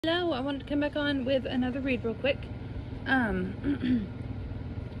Hello, I wanted to come back on with another read real quick.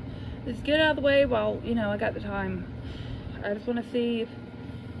 Just get out of the way while, I got the time. I just want to see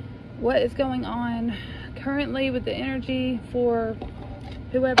what is going on currently with the energy for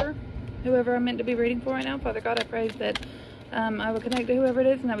whoever I'm meant to be reading for right now. Father God, I pray that I will connect to whoever it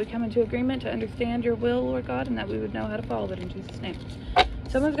is and that we come into agreement to understand your will, Lord God, and that we would know how to follow it in Jesus' name.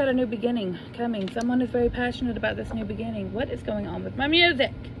 Someone's got a new beginning coming. Someone is very passionate about this new beginning. What is going on with my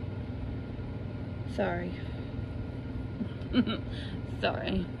music? Sorry.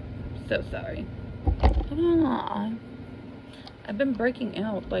 Sorry. So sorry. I've been breaking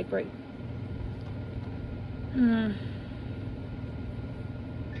out, like, right.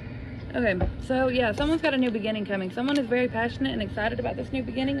 Okay, so yeah, someone's got a new beginning coming. Someone is very passionate and excited about this new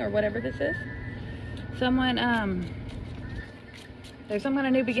beginning, or whatever this is. Someone, there's some kind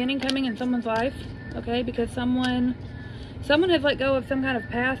of new beginning coming in someone's life, okay? Because someone has let go of some kind of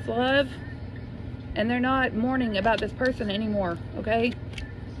past love, and they're not mourning about this person anymore, okay?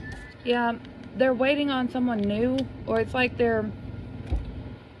 Yeah, they're waiting on someone new, or it's like they're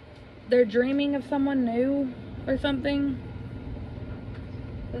dreaming of someone new or something.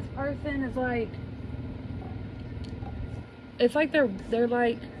 This person is like, it's like they're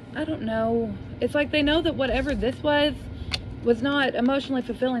like, I don't know. It's like they know that whatever this was not emotionally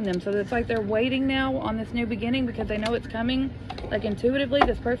fulfilling them. So it's like they're waiting now on this new beginning because they know it's coming. Like intuitively,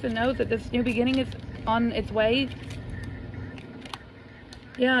 this person knows that this new beginning is on its way.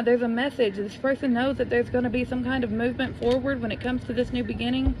 Yeah, there's a message. This person knows that there's going to be some kind of movement forward when it comes to this new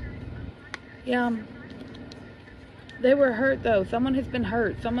beginning. Yeah. They were hurt though. Someone has been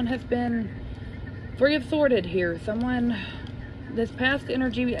hurt. Someone has been free of sorted here. This past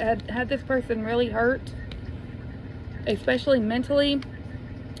energy had this person really hurt. Especially mentally.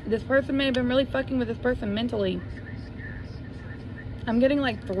 This person may have been really fucking with this person mentally. I'm getting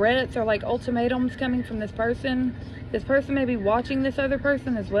like threats or like ultimatums coming from this person. This person may be watching this other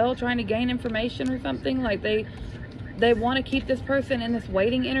person as well, trying to gain information or something. Like they want to keep this person in this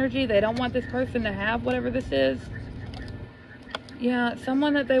waiting energy. They don't want this person to have whatever this is. Yeah,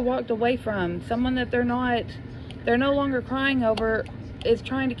 someone that they walked away from, someone that they're no longer crying over, is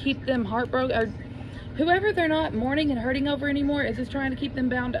trying to keep them heartbroken, or whoever they're not mourning and hurting over anymore is just trying to keep them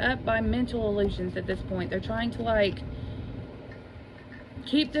bound up by mental illusions at this point. They're trying to like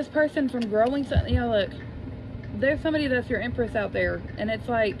keep this person from growing something. Look, there's somebody that's your empress out there, and it's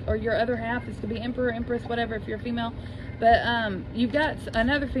like, or your other half. This could be emperor, empress, whatever, if you're a female. But you've got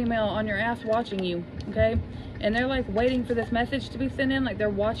another female on your ass watching you, okay? And they're like waiting for this message to be sent in. Like they're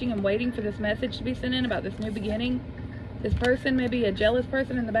watching and waiting for this message to be sent in about this new beginning. This person may be a jealous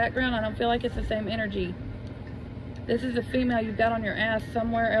person in the background. I don't feel like it's the same energy. This is a female you've got on your ass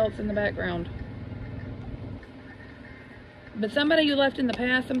somewhere else in the background. But somebody you left in the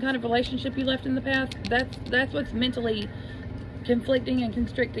past, some kind of relationship you left in the past, that's what's mentally conflicting and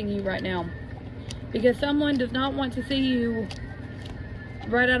constricting you right now. Because someone does not want to see you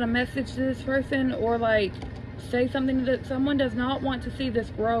write out a message to this person, or like say something that someone does not want to see this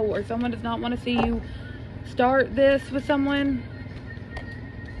grow, or someone does not want to see you start this with someone.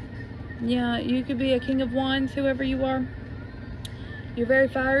 Yeah, you could be a King of Wands, whoever you are. You're very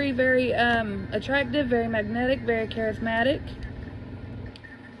fiery, very attractive, very magnetic, very charismatic.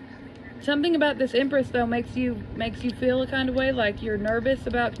 Something about this Empress though makes you feel a kind of way, like you're nervous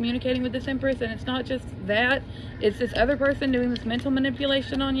about communicating with this Empress, and it's not just that, it's this other person doing this mental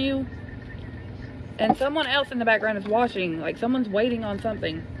manipulation on you. And someone else in the background is watching, like someone's waiting on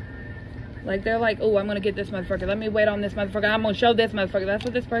something. Like they're like, oh, I'm gonna get this motherfucker. Let me wait on this motherfucker. I'm gonna show this motherfucker. That's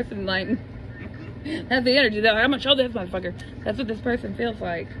what this person like. That's the energy. They're like, I'm gonna show this motherfucker. That's what this person feels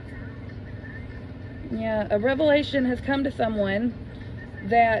like. Yeah, a revelation has come to someone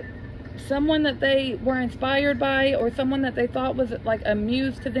that they were inspired by, or someone that they thought was like a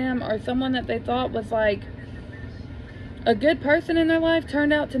muse to them, or someone that they thought was like a good person in their life,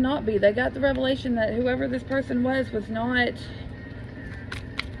 turned out to not be. They got the revelation that whoever this person was not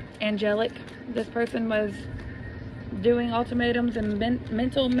angelic. This person was doing ultimatums and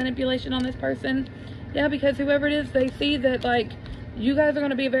mental manipulation on this person. Yeah, because whoever it is, they see that like you guys are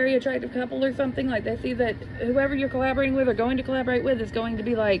going to be a very attractive couple or something. Like they see that whoever you're collaborating with or going to collaborate with is going to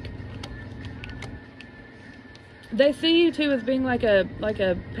be like, they see you two as being like a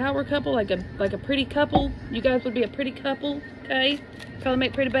power couple, like a pretty couple. You guys would be a pretty couple, okay? Probably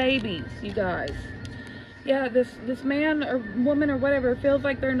make pretty babies, you guys. Yeah, this man or woman or whatever feels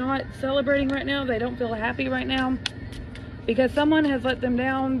like they're not celebrating right now. They don't feel happy right now because someone has let them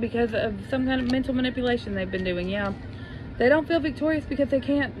down because of some kind of mental manipulation they've been doing. Yeah, they don't feel victorious because they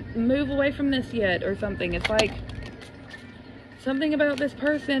can't move away from this yet or something. It's like Something about this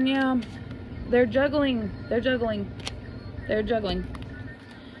person, yeah. They're juggling. They're juggling. They're juggling.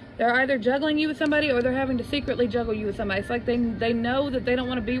 They're either juggling you with somebody or they're having to secretly juggle you with somebody. It's like they know that they don't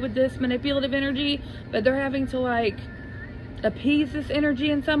want to be with this manipulative energy, but they're having to like appease this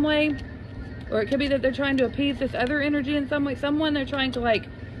energy in some way. Or it could be that they're trying to appease this other energy in some way. Someone they're trying to like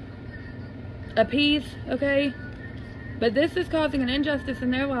appease, okay? But this is causing an injustice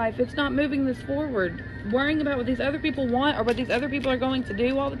in their life. It's not moving this forward. Worrying about what these other people want or what these other people are going to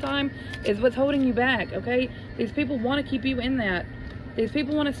do all the time is what's holding you back, okay? These people want to keep you in that. These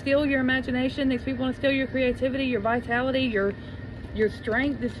people want to steal your imagination. These people want to steal your creativity, your vitality, your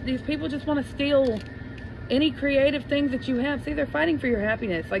strength. These people just want to steal any creative things that you have. See, they're fighting for your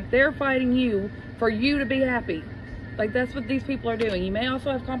happiness. Like, they're fighting you for you to be happy. Like, that's what these people are doing. You may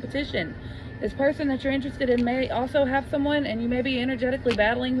also have competition. This person that you're interested in may also have someone, and you may be energetically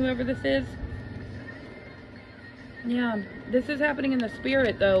battling whoever this is. Yeah, this is happening in the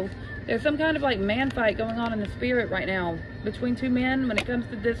spirit, though. There's some kind of like man fight going on in the spirit right now between two men when it comes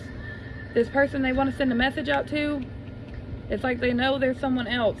to this person they want to send a message out to. It's like they know there's someone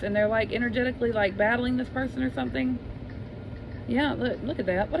else and they're like energetically like battling this person or something. Yeah, look at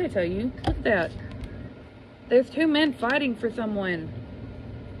that. What did I tell you? Look at that. There's two men fighting for someone.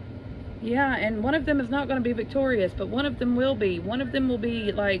 Yeah, and one of them is not going to be victorious, but one of them will be. One of them will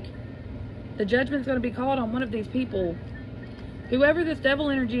be like, the judgment's going to be called on one of these people. Whoever this devil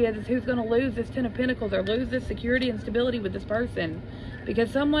energy is who's going to lose this Ten of Pentacles or lose this security and stability with this person. Because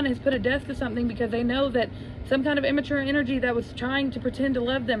someone has put a death to something because they know that some kind of immature energy that was trying to pretend to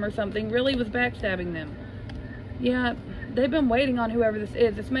love them or something really was backstabbing them. Yeah, they've been waiting on whoever this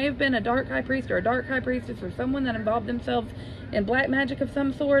is. This may have been a dark high priest or a dark high priestess or someone that involved themselves in black magic of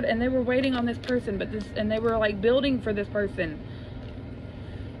some sort, and they were waiting on this person, and they were like building for this person.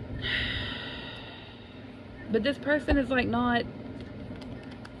 But this person is like not...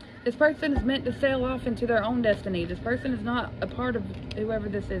 This person is meant to sail off into their own destiny. This person is not a part of whoever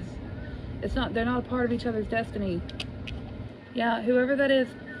this is. They're not a part of each other's destiny. Yeah, whoever that is,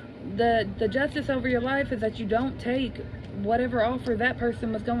 the justice over your life is that you don't take whatever offer that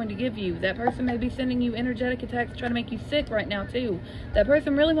person was going to give you. That person may be sending you energetic attacks trying to make you sick right now too. That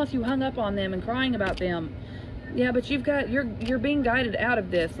person really wants you hung up on them and crying about them. Yeah, but you're being guided out of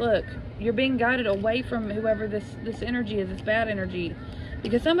this. Look, you're being guided away from whoever this energy is, this bad energy.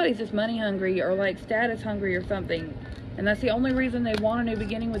 Because somebody's just money hungry or like status hungry or something. And that's the only reason they want a new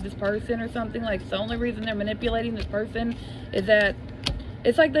beginning with this person or something. Like, the only reason they're manipulating this person is that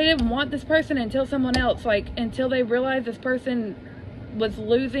it's like they didn't want this person until someone else, like, until they realized this person was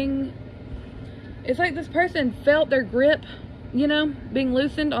losing. It's like this person felt their grip, you know, being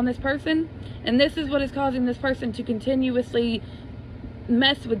loosened on this person. And this is what is causing this person to continuously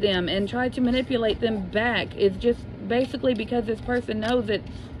mess with them and try to manipulate them back. It's just basically because this person knows that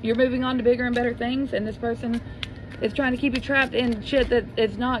you're moving on to bigger and better things, and this person is trying to keep you trapped in shit that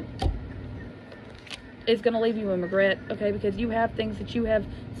is not... It's going to leave you in regret, okay? Because you have things that you have,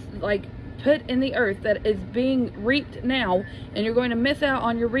 like, put in the earth that is being reaped now, and you're going to miss out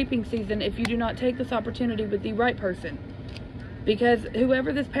on your reaping season if you do not take this opportunity with the right person. Because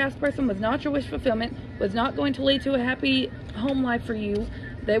whoever this past person was not your wish fulfillment, was not going to lead to a happy home life for you.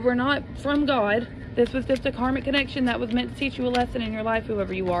 They were not from God. This was just a karmic connection that was meant to teach you a lesson in your life,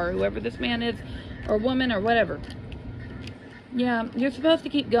 whoever you are, whoever this man is, or woman, or whatever. Yeah, you're supposed to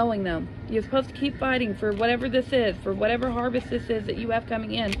keep going, though. You're supposed to keep fighting for whatever this is, for whatever harvest this is that you have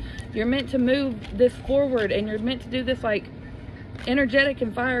coming in. You're meant to move this forward, and you're meant to do this, like, energetic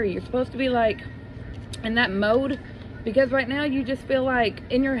and fiery. You're supposed to be, like, in that mode. Because right now you just feel like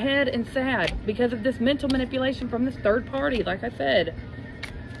in your head and sad because of this mental manipulation from this third party, like I said.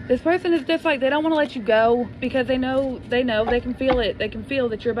 This person is just like, they don't want to let you go because they know, they can feel it. They can feel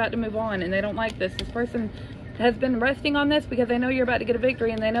that you're about to move on, and they don't like this. This person has been resting on this because they know you're about to get a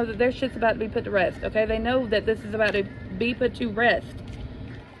victory, and they know that their shit's about to be put to rest, okay? They know that this is about to be put to rest.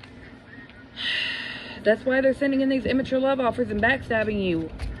 That's why they're sending in these immature love offers and backstabbing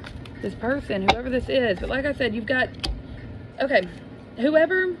you. This person, whoever this is. But like I said, you've got... Okay,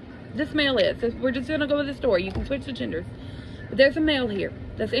 whoever this male is, we're just going to go with the story. You can switch the genders. But there's a male here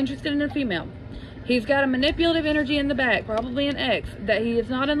that's interested in a female. He's got a manipulative energy in the back, probably an ex, that he is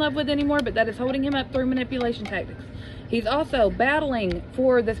not in love with anymore, but that is holding him up through manipulation tactics. He's also battling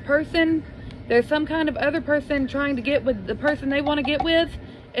for this person. There's some kind of other person trying to get with the person they want to get with.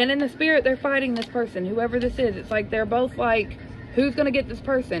 And in the spirit, they're fighting this person, whoever this is. It's like they're both like, who's going to get this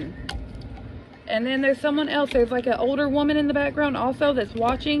person? And then there's someone else. There's like an older woman in the background also that's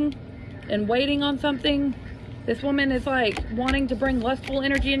watching and waiting on something. This woman is like wanting to bring lustful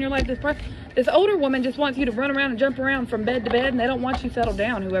energy in your life. This older woman just wants you to run around and jump around from bed to bed, and they don't want you settled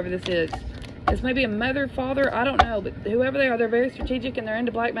down, whoever this is. This may be a mother, father, I don't know, but whoever they are, they're very strategic and they're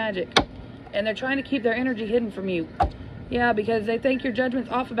into black magic. And they're trying to keep their energy hidden from you. Yeah, because they think your judgment's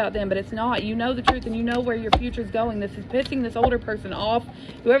off about them, but it's not. You know the truth and you know where your future's going. This is pissing this older person off.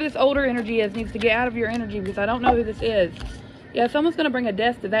 Whoever this older energy is needs to get out of your energy, because I don't know who this is. Yeah, someone's going to bring a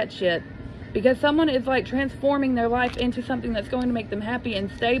death to that shit. Because someone is like transforming their life into something that's going to make them happy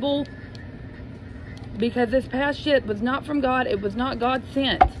and stable. Because this past shit was not from God. It was not God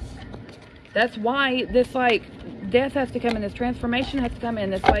sent. That's why this like death has to come in. This transformation has to come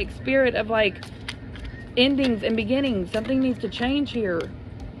in. This like spirit of like endings and beginnings. Something needs to change here.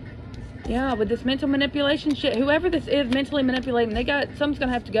 Yeah, with this mental manipulation shit. Whoever this is mentally manipulating, something's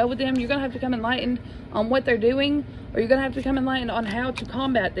gonna have to go with them. You're gonna have to come enlightened on what they're doing, or you're gonna have to come enlightened on how to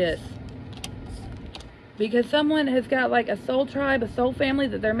combat this. Because someone has got like a soul tribe, a soul family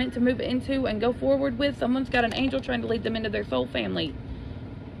that they're meant to move into and go forward with. Someone's got an angel trying to lead them into their soul family.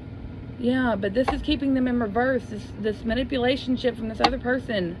 Yeah, but this is keeping them in reverse. This manipulation shit from this other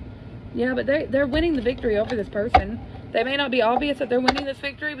person. Yeah, but they're winning the victory over this person. They may not be obvious that they're winning this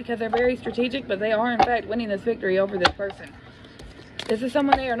victory because they're very strategic, but they are in fact winning this victory over this person. This is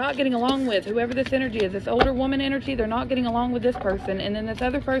someone they are not getting along with. Whoever this energy is, this older woman energy, they're not getting along with this person. And then this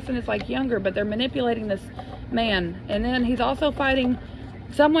other person is like younger, but they're manipulating this man. And then he's also fighting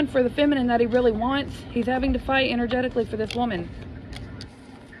someone for the feminine that he really wants. He's having to fight energetically for this woman.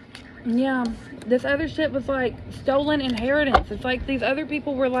 Yeah, this other shit was like stolen inheritance. It's like these other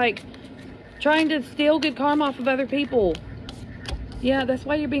people were like trying to steal good karma off of other people. Yeah, that's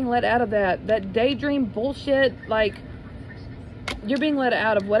why you're being let out of that daydream bullshit. Like, you're being let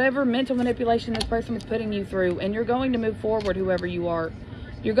out of whatever mental manipulation this person was putting you through, and you're going to move forward, whoever you are.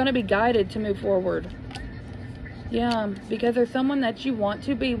 You're going to be guided to move forward. Yeah, because there's someone that you want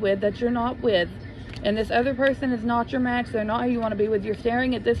to be with that you're not with. And this other person is not your match. They're not who you want to be with. You're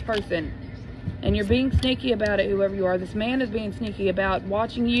staring at this person. And you're being sneaky about it, whoever you are. This man is being sneaky about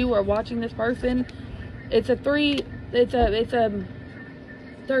watching you or watching this person. It's a third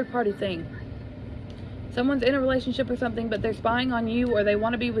party thing. Someone's in a relationship or something, but they're spying on you, or they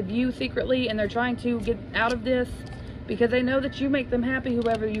want to be with you secretly, and they're trying to get out of this because they know that you make them happy,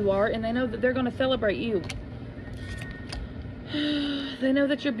 whoever you are, and they know that they're going to celebrate you. They know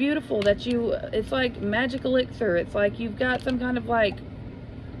that you're beautiful, that it's like magic elixir. It's like you've got some kind of like,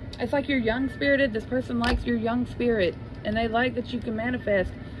 it's like you're young spirited. This person likes your young spirit, and they like that you can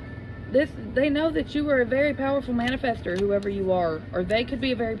manifest. They know that you are a very powerful manifester, whoever you are, or they could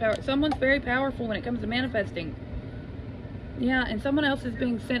be someone's very powerful when it comes to manifesting. Yeah, and someone else is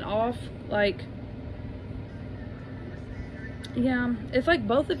being sent off, like, yeah, it's like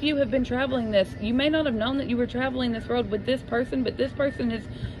both of you have been traveling this. You may not have known that you were traveling this road with this person, but this person is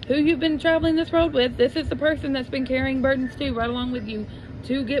who you've been traveling this road with. This is the person that's been carrying burdens too, right along with you,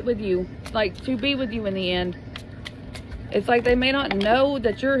 to get with you, like to be with you in the end. It's like they may not know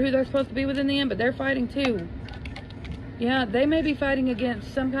that you're who they're supposed to be with in the end, but they're fighting too. Yeah, they may be fighting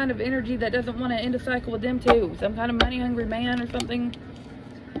against some kind of energy that doesn't want to end a cycle with them too. Some kind of money-hungry man or something.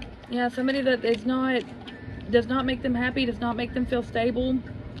 Yeah, somebody that does not make them happy, does not make them feel stable.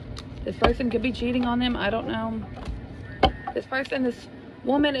 This person could be cheating on them. I don't know. This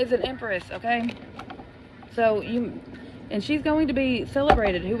woman is an empress, okay? So and she's going to be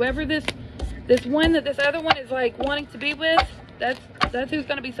celebrated. Whoever this one that this other one is like wanting to be with, that's who's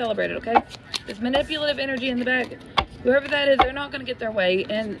going to be celebrated, okay? This manipulative energy in the back, whoever that is, they're not going to get their way.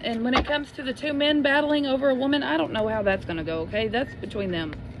 And when it comes to the two men battling over a woman, I don't know how that's going to go, okay? That's between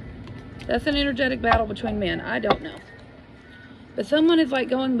them. That's an energetic battle between men. I don't know. But someone is like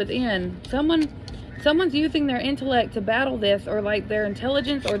going within. Someone's using their intellect to battle this, or like their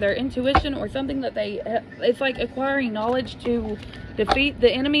intelligence or their intuition or something that it's like acquiring knowledge to defeat the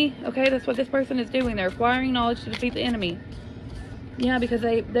enemy. Okay, that's what this person is doing. They're acquiring knowledge to defeat the enemy. Yeah, because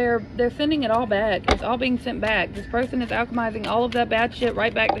they're sending it all back. It's all being sent back. This person is alchemizing all of that bad shit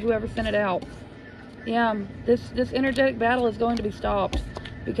right back to whoever sent it out. Yeah, this energetic battle is going to be stopped.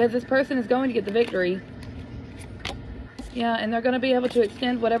 Because this person is going to get the victory. Yeah, and they're going to be able to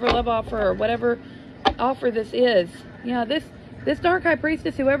extend whatever love offer or whatever offer this is. Yeah, this dark high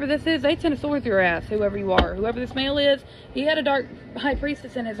priestess, whoever this is, they 10 of swords your ass, whoever you are. Whoever this male is, he had a dark high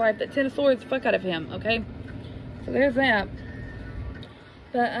priestess in his life that 10 of swords the fuck out of him, okay? So there's that.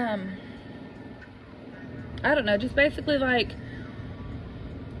 But, I don't know, just basically like,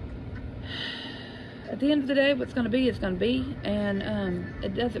 at the end of the day, what's going to be is going to be, and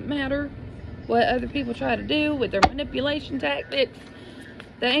it doesn't matter what other people try to do with their manipulation tactics.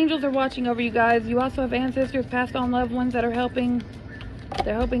 The angels are watching over you guys. You also have ancestors, passed on loved ones that are helping.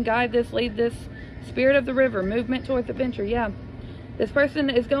 They're hoping guide this, lead this. Spirit of the river, movement towards adventure. Yeah. This person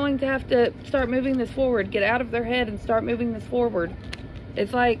is going to have to start moving this forward. Get out of their head and start moving this forward.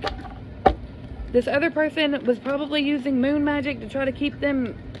 It's like this other person was probably using moon magic to try to keep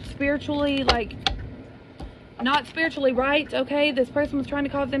them spiritually, like, not spiritually right, okay? This person was trying to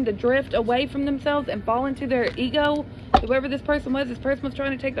cause them to drift away from themselves and fall into their ego. Whoever this person was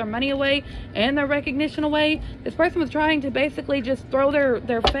trying to take their money away and their recognition away. This person was trying to basically just throw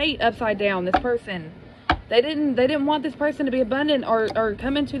their fate upside down, this person. They didn't want this person to be abundant or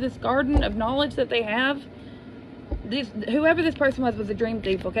come into this garden of knowledge that they have. Whoever this person was a dream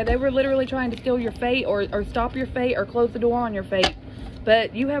thief, okay? They were literally trying to steal your fate or stop your fate or close the door on your fate.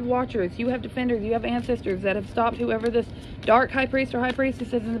 But you have watchers, you have defenders, you have ancestors that have stopped whoever this dark high priest or high priestess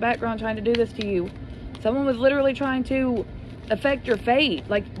is in the background trying to do this to you. Someone was literally trying to affect your fate,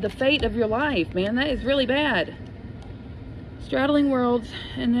 like the fate of your life, man. That is really bad. Straddling worlds,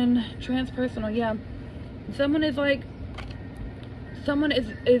 and then transpersonal, yeah. Someone is like, someone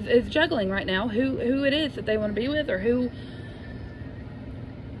is juggling right now who it is that they want to be with, or who.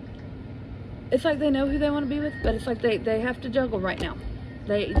 It's like they know who they want to be with, but it's like they have to juggle right now.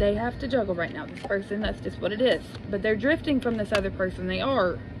 They have to juggle right now. This person, that's just what it is. But they're drifting from this other person. They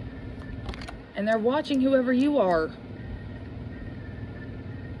are. And they're watching whoever you are.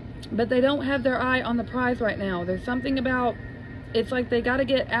 But they don't have their eye on the prize right now. There's something about, it's like they got to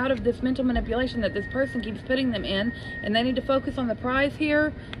get out of this mental manipulation that this person keeps putting them in. And they need to focus on the prize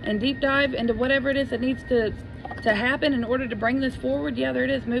here and deep dive into whatever it is that needs to happen in order to bring this forward. Yeah, there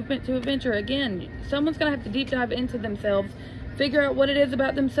it is. Movement to adventure. Again, someone's going to have to deep dive into themselves, figure out what it is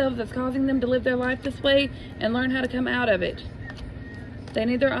about themselves that's causing them to live their life this way, and learn how to come out of it. They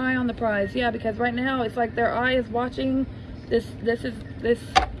need their eye on the prize. Yeah, because right now it's like their eye is watching this.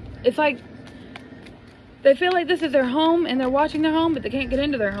 It's like they feel like this is their home and they're watching their home, but they can't get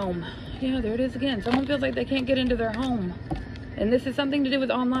into their home. Yeah, there it is again. Someone feels like they can't get into their home. And this is something to do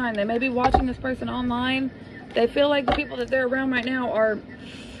with online. They may be watching this person online. They feel like the people that they're around right now are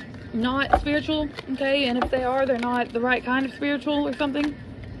not spiritual, okay? And if they are, they're not the right kind of spiritual or something.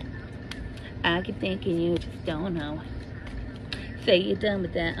 I keep thinking you just don't know. Say you're done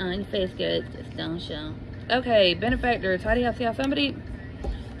with that on your face, girl. Just don't show. Okay, benefactors. How do y'all see how somebody's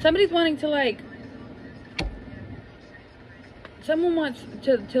wanting to, like, someone wants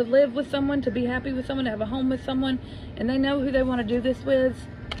to live with someone, to be happy with someone, to have a home with someone, and they know who they want to do this with.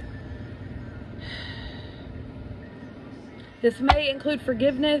 This may include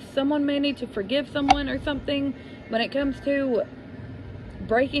forgiveness. Someone may need to forgive someone or something when it comes to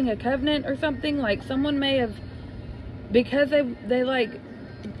breaking a covenant or something. Like someone may have, because they like,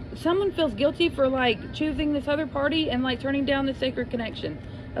 someone feels guilty for like choosing this other party and like turning down the sacred connection.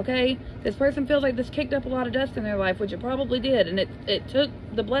 Okay, this person feels like this kicked up a lot of dust in their life, which it probably did, and it took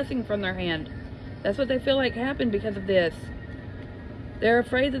the blessing from their hand. That's what they feel like happened because of this. They're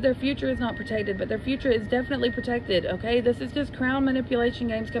afraid that their future is not protected, but their future is definitely protected, okay? This is just crown manipulation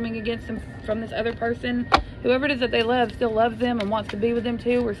games coming against them from this other person. Whoever it is that they love still loves them and wants to be with them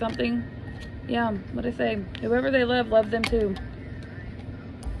too or something. Yeah, what'd I say? Whoever they love loves them too.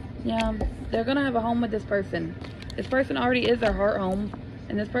 Yeah, they're going to have a home with this person. This person already is their heart home,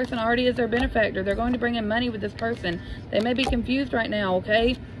 and this person already is their benefactor. They're going to bring in money with this person. They may be confused right now,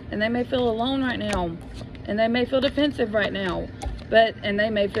 okay? And they may feel alone right now. And they may feel defensive right now. And they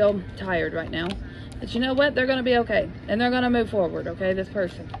may feel tired right now. But you know what? They're going to be okay. And they're going to move forward, okay? This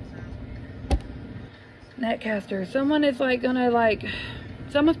person. Netcaster. Someone is like going to like,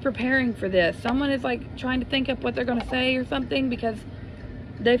 someone's preparing for this. Someone is like trying to think up what they're going to say or something, because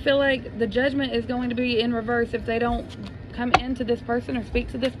they feel like the judgment is going to be in reverse if they don't come into this person or speak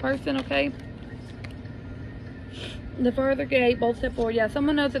to this person, okay? The farther gate, bold step forward. Yeah,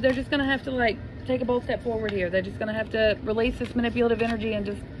 someone knows that they're just going to have to like take a bold step forward here. They're just going to have to release this manipulative energy and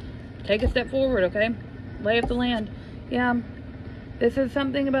just take a step forward, okay? Lay up the land. Yeah, this is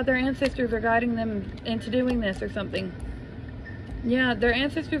something about their ancestors are guiding them into doing this or something. Yeah, their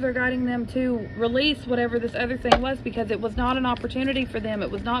ancestors are guiding them to release whatever this other thing was, because it was not an opportunity for them. It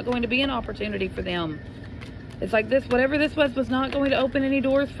was not going to be an opportunity for them. It's like this, whatever this was not going to open any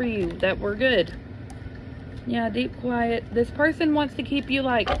doors for you that were good. Yeah, deep quiet. This person wants to keep you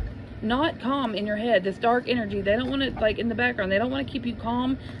like not calm in your head, this dark energy. They don't want to, like, in the background, they don't want to keep you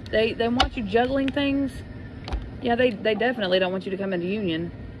calm. They want you juggling things. Yeah, they definitely don't want you to come into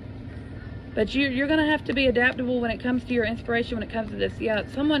union. But you're going to have to be adaptable when it comes to your inspiration, when it comes to this. Yeah,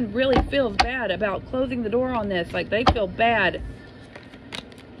 someone really feels bad about closing the door on this. Like, they feel bad.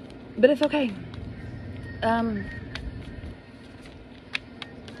 But it's okay.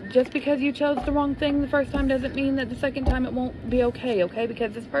 just because you chose the wrong thing the first time doesn't mean that the second time it won't be okay, okay?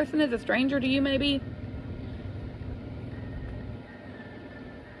 Because this person is a stranger to you, maybe.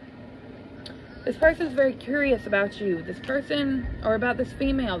 This person is very curious about you. This person, or about this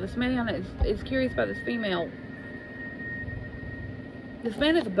female, this man is curious about this female. This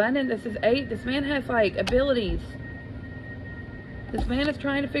man is abundant. This is 8. This man has, like, abilities. This man is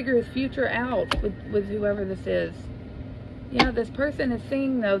trying to figure his future out with whoever this is. Yeah, this person is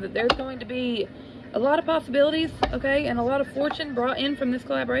seeing, though, that there's going to be a lot of possibilities, okay, and a lot of fortune brought in from this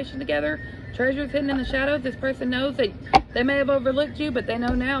collaboration together. Treasures hidden in the shadows. This person knows that they may have overlooked you, but they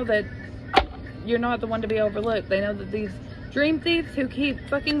know now that you're not the one to be overlooked. They know that these dream thieves who keep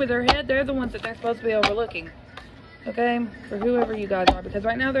fucking with their head, they're the ones that they're supposed to be overlooking, okay, for whoever you guys are, because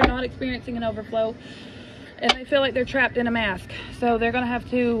right now they're not experiencing an overflow, and they feel like they're trapped in a mask. So they're going to have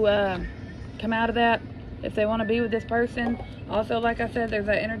to come out of that if they want to be with this person. Also, like I said, there's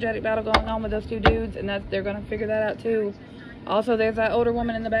that energetic battle going on with those 2 dudes, and they're going to figure that out too. Also, there's that older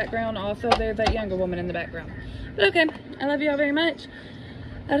woman in the background. Also, there's that younger woman in the background. But okay, I love y'all very much.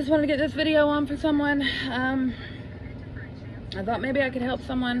 I just wanted to get this video on for someone. I thought maybe I could help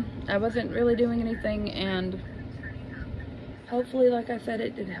someone. I wasn't really doing anything, and hopefully, like I said,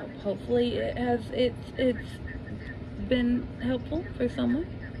 it did help. Hopefully it's been helpful for someone.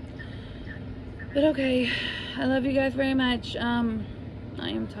 But okay, I love you guys very much. I am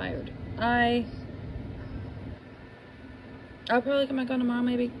tired. I'll probably come back on tomorrow,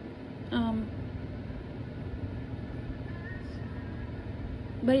 maybe.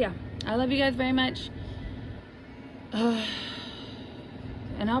 But yeah, I love you guys very much. And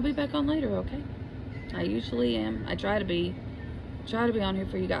I'll be back on later, okay? I usually am. I try to be on here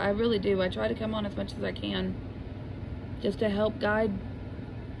for you guys. I really do. I try to come on as much as I can, just to help guide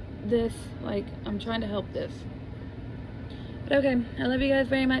this. Like, I'm trying to help this. But okay, I love you guys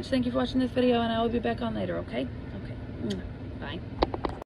very much. Thank you for watching this video, and I will be back on later, okay? Okay. Bye.